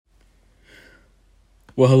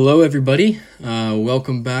Well, hello everybody.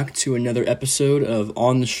 Welcome back to another episode of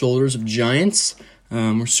On the Shoulders of Giants.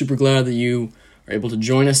 We're super glad that you are able to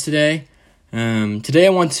join us today. Today I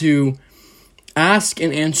want to ask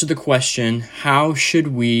and answer the question, how should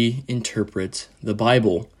we interpret the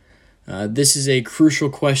Bible? This is a crucial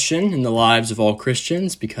question in the lives of all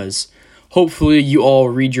Christians because hopefully you all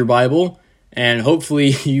read your Bible and hopefully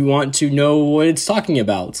you want to know what it's talking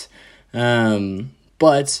about.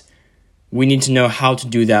 But we need to know how to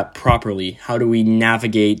do that properly. How do we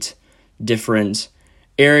navigate different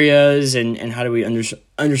areas and how do we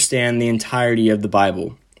understand the entirety of the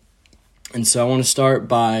Bible? And so I want to start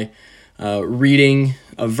by reading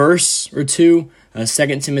a verse or two,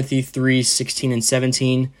 2 Timothy 3:16 and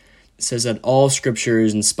 17. It says that all Scripture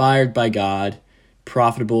is inspired by God,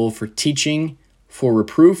 profitable for teaching, for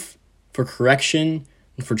reproof, for correction,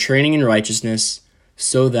 and for training in righteousness,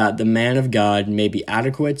 so that the man of God may be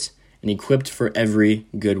adequate and equipped for every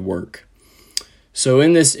good work. So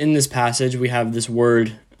in this passage, we have this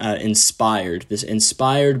word inspired, this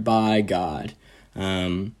inspired by God.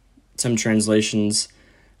 Some translations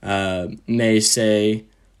may say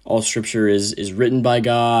all Scripture is written by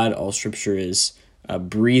God, all Scripture is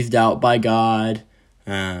breathed out by God.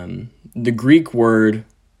 The Greek word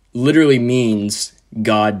literally means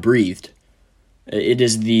God breathed. It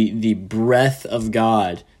is the breath of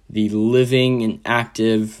God, the living and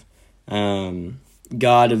active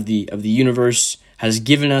God of the universe has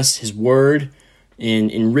given us His Word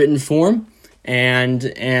in written form,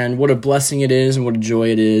 and what a blessing it is, and what a joy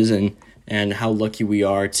it is, and how lucky we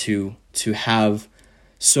are to have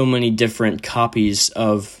so many different copies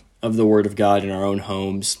of the Word of God in our own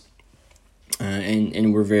homes,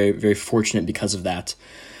 and we're very, very fortunate because of that.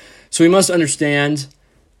 So we must understand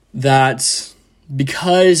that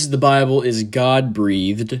because the Bible is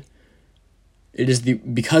God-breathed,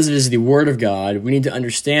 because it is the Word of God, we need to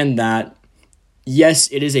understand that, yes,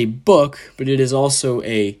 it is a book, but it is also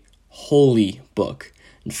a holy book.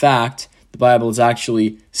 In fact, the Bible is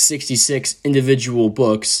actually 66 individual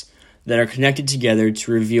books that are connected together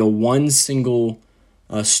to reveal one single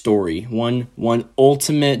story, one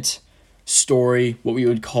ultimate story, what we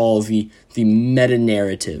would call the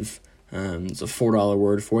meta-narrative. It's a $4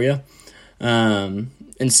 word for you. And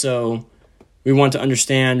so we want to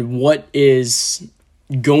understand what is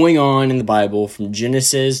going on in the Bible from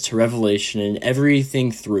Genesis to Revelation and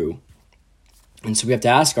everything through. And so we have to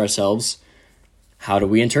ask ourselves, how do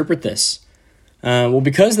we interpret this? Well,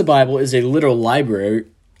 because the Bible is a literal library,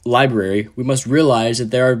 we must realize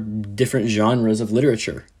that there are different genres of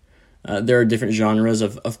literature. There are different genres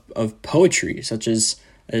of poetry, such as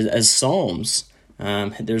Psalms.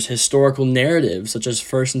 There's historical narratives such as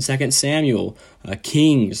 1st and 2nd Samuel,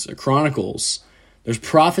 Kings, Chronicles. There's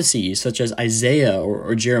prophecies such as Isaiah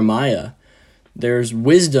or Jeremiah. There's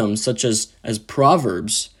wisdom such as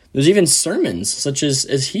Proverbs. There's even sermons such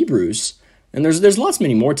as Hebrews. And there's lots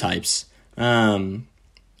many more types.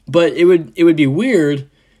 But it would be weird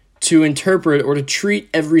to interpret or to treat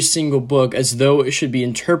every single book as though it should be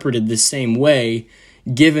interpreted the same way,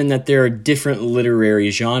 given that there are different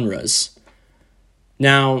literary genres.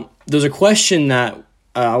 Now, there's a question that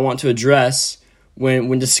I want to address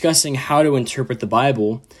when discussing how to interpret the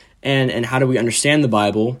Bible and how do we understand the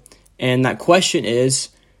Bible. And that question is,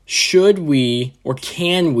 should we or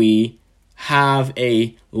can we have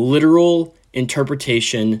a literal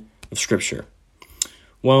interpretation of Scripture?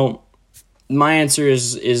 Well, my answer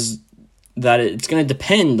is that it's going to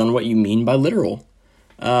depend on what you mean by literal.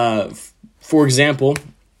 For example,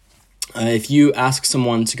 if you ask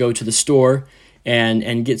someone to go to the store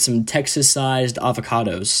and get some Texas-sized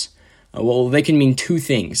avocados, well, they can mean two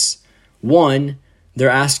things. One, you're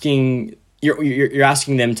asking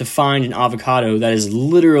them to find an avocado that is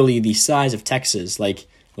literally the size of Texas, like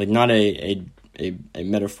not a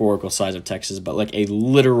metaphorical size of Texas, but like a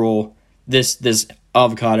literal. This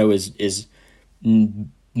avocado is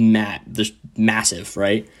massive,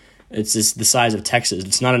 right? It's just the size of Texas.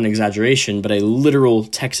 It's not an exaggeration, but a literal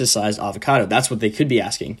Texas-sized avocado. That's what they could be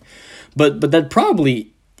asking. But that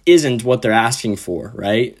probably isn't what they're asking for,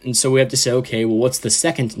 right? And so we have to say, okay, well, what's the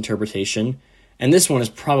second interpretation? And this one is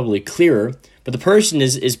probably clearer, but the person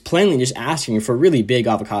is plainly just asking for really big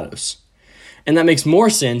avocados. And that makes more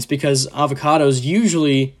sense because avocados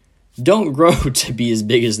usually don't grow to be as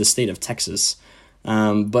big as the state of Texas.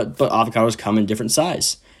 But avocados come in different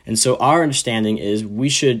size. And so our understanding is we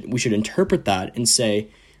should interpret that and say,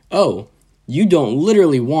 oh, you don't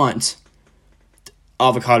literally want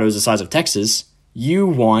avocados the size of Texas, you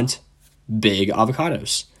want big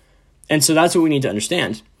avocados. And so that's what we need to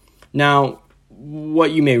understand. Now, what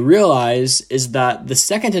you may realize is that the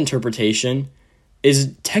second interpretation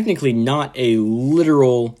is technically not a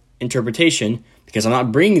literal interpretation because I'm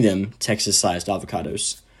not bringing them Texas-sized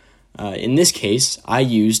avocados. In this case, I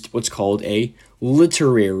used what's called a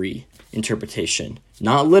literary interpretation.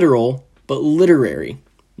 Not literal, but literary.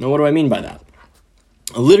 Now, what do I mean by that?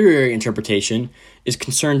 A literary interpretation is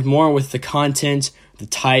concerned more with the content, the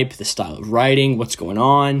type, the style of writing, what's going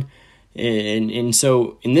on. And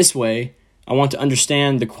so in this way, I want to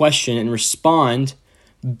understand the question and respond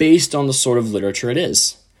based on the sort of literature it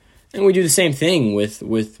is. And we do the same thing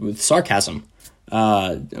with sarcasm.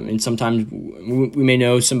 Sometimes we may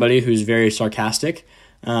know somebody who's very sarcastic,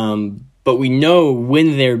 but we know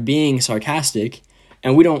when they're being sarcastic,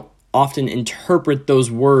 and we don't often interpret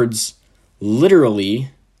those words literally,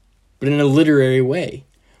 but in a literary way.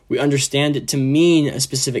 We understand it to mean a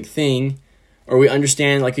specific thing, or we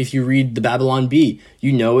understand, like if you read the Babylon Bee,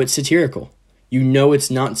 you know it's satirical. You know it's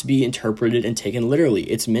not to be interpreted and taken literally.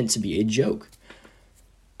 It's meant to be a joke.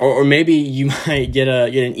 Or maybe you might get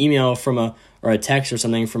an email or a text or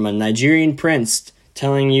something from a Nigerian prince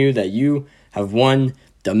telling you that you have won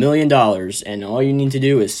 $1 million, and all you need to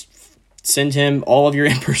do is send him all of your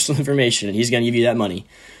personal information, and he's going to give you that money.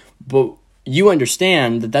 But you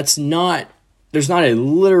understand that there's not a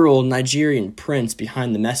literal Nigerian prince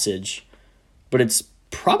behind the message, but it's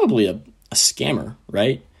probably a scammer,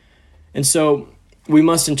 right? And so we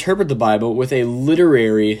must interpret the Bible with a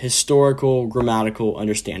literary, historical, grammatical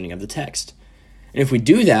understanding of the text. And if we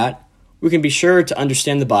do that, we can be sure to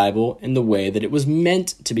understand the Bible in the way that it was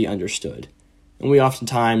meant to be understood. And we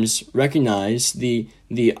oftentimes recognize the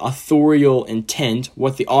authorial intent,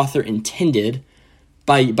 what the author intended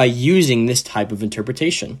by using this type of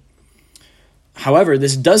interpretation. However,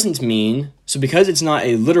 this doesn't mean, so because it's not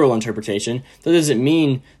a literal interpretation, that doesn't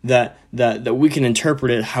mean that we can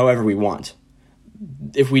interpret it however we want.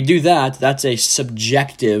 If we do that, that's a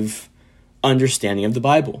subjective understanding of the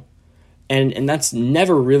Bible. And that's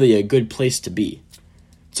never really a good place to be.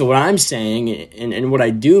 So what I'm saying, and what I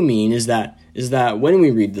do mean, is that when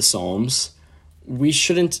we read the Psalms, we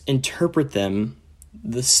shouldn't interpret them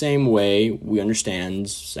the same way we understand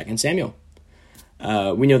 2 Samuel.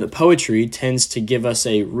 We know that poetry tends to give us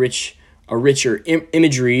a richer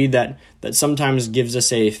imagery that sometimes gives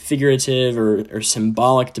us a figurative or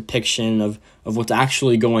symbolic depiction of what's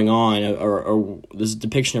actually going on, or this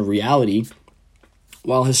depiction of reality,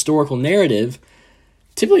 while historical narrative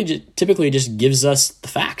typically just gives us the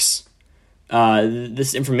facts.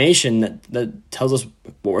 This information that tells us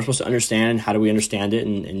what we're supposed to understand, how do we understand it,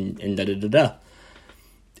 and da-da-da-da.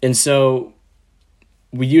 And so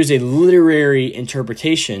we use a literary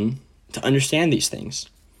interpretation to understand these things,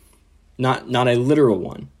 not a literal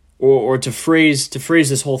one. Or to phrase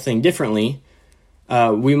this whole thing differently,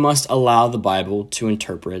 we must allow the Bible to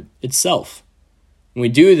interpret itself. And we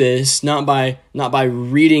do this not by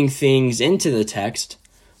reading things into the text,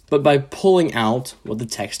 but by pulling out what the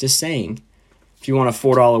text is saying. If you want a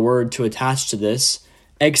 $4 word to attach to this,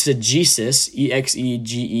 exegesis,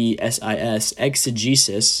 exegesis,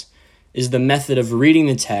 exegesis, is the method of reading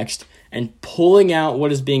the text and pulling out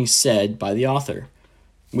what is being said by the author.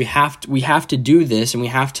 We have to do this, and we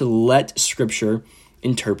have to let Scripture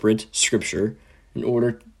interpret Scripture in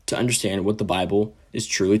order to understand what the Bible is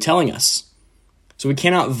truly telling us. So we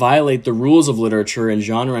cannot violate the rules of literature and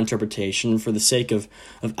genre interpretation for the sake of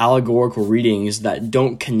allegorical readings that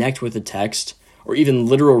don't connect with the text, or even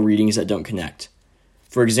literal readings that don't connect.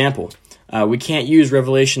 For example, we can't use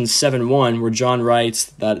Revelation 7:1, where John writes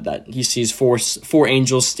that he sees four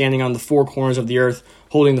angels standing on the four corners of the earth,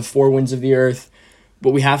 holding the four winds of the earth.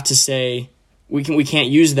 But we have to say, we can't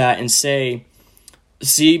use that and say,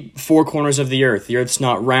 see, four corners of the earth's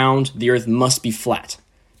not round, the earth must be flat.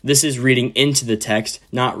 This is reading into the text,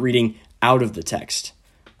 not reading out of the text.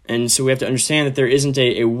 And so we have to understand that there isn't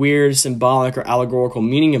a weird symbolic or allegorical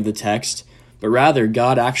meaning of the text, but rather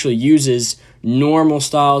God actually uses normal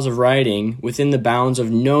styles of writing within the bounds of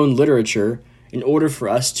known literature in order for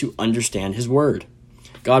us to understand His Word.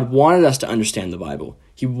 God wanted us to understand the Bible.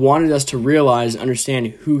 He wanted us to realize and understand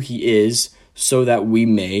who He is so that we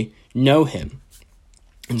may know Him.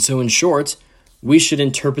 And so in short, we should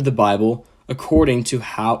interpret the Bible according to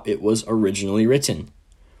how it was originally written.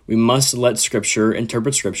 We must let Scripture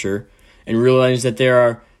interpret Scripture and realize that there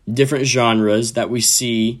are different genres that we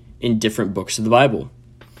see in different books of the Bible.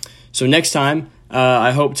 So next time,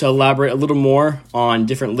 I hope to elaborate a little more on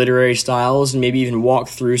different literary styles and maybe even walk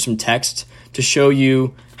through some text to show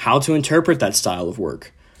you how to interpret that style of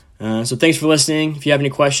work. So thanks for listening. If you have any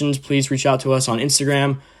questions, please reach out to us on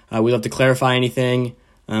Instagram. We'd love to clarify anything.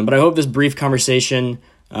 But I hope this brief conversation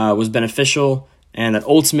was beneficial and that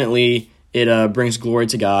ultimately it brings glory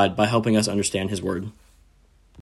to God by helping us understand His Word.